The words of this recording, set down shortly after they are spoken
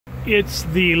It's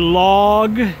the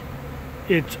log.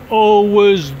 It's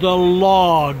always the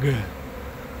log.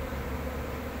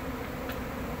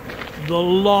 The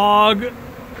log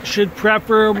should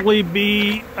preferably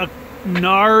be a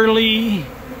gnarly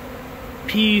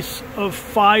piece of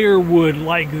firewood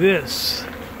like this.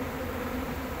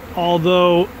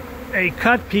 Although a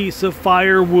cut piece of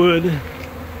firewood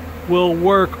will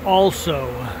work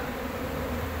also.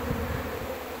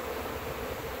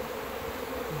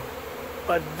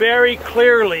 But very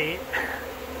clearly,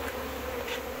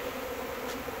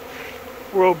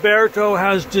 Roberto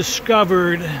has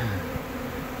discovered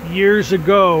years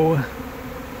ago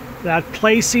that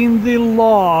placing the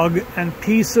log and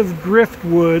piece of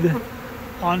driftwood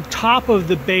on top of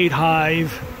the bait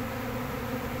hive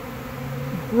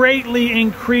greatly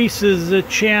increases the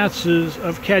chances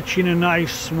of catching a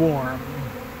nice swarm.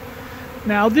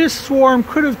 Now, this swarm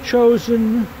could have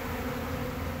chosen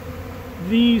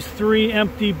these 3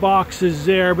 empty boxes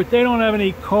there, but they don't have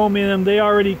any comb in them. They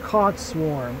already caught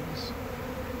swarms.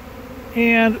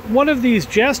 And one of these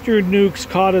jester nukes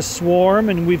caught a swarm,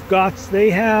 and do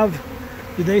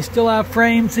they still have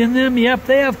frames in them? Yep,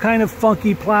 they have kind of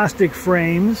funky plastic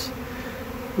frames.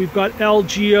 We've got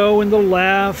LGO in the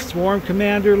left, Swarm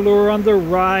Commander lure on the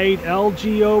right,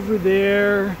 LG over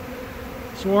there,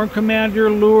 Swarm Commander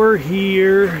lure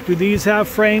here. Do these have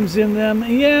frames in them?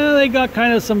 Yeah, they got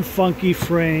kind of some funky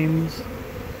frames.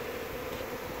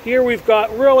 Here we've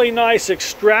got really nice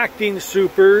extracting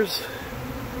supers.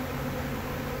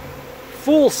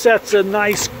 Full sets of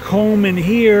nice comb in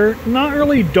here. Not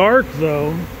really dark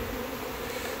though.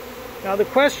 Now the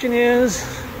question is,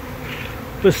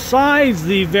 besides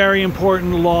the very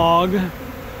important log,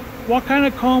 what kind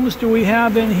of combs do we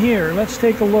have in here? Let's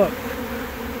take a look.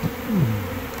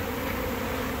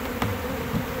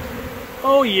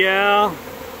 Oh yeah,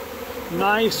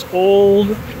 nice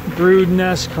old brood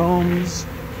nest combs.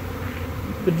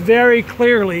 But very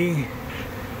clearly,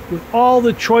 with all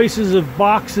the choices of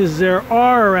boxes there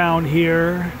are around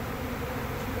here,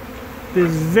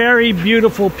 this very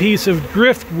beautiful piece of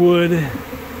driftwood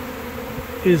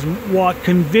is what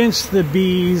convinced the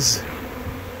bees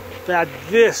that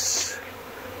this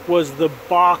was the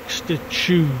box to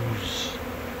choose.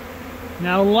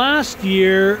 Now last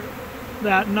year,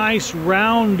 that nice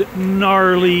round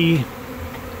gnarly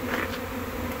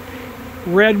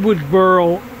redwood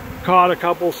burl caught a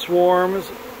couple swarms,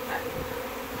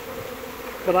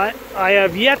 but I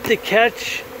have yet to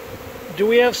catch. Do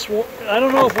we have I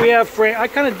don't know if we have frame. I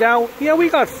kind of doubt. Yeah, we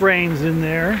got frames in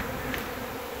there.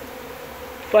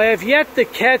 But I have yet to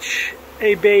catch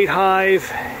a bait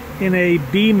hive in a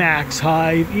B-Max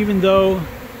hive, even though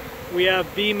we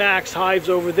have B-Max hives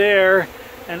over there.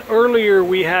 And earlier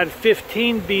we had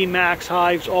 15 B-Max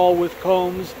hives, all with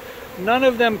combs. None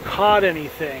of them caught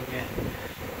anything.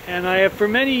 And I have for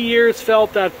many years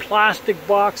felt that plastic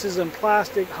boxes and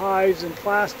plastic hives and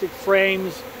plastic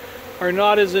frames are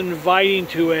not as inviting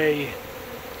to a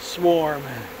swarm.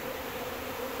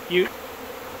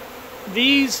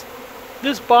 This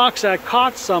box that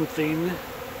caught something,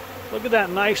 look at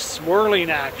that nice swirling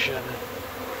action.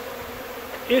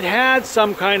 It had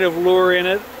some kind of lure in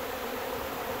it,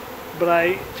 but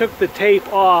I took the tape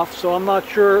off, so I'm not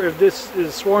sure if this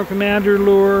is Swarm Commander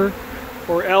lure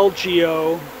or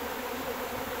LGO.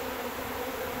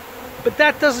 But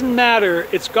that doesn't matter.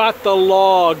 It's got the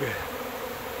log.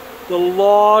 The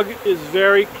log is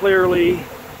very clearly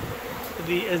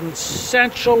the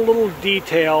essential little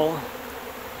detail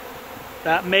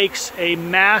that makes a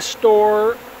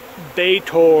Mastor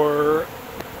Baitor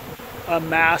a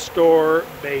Mastor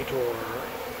Baitor.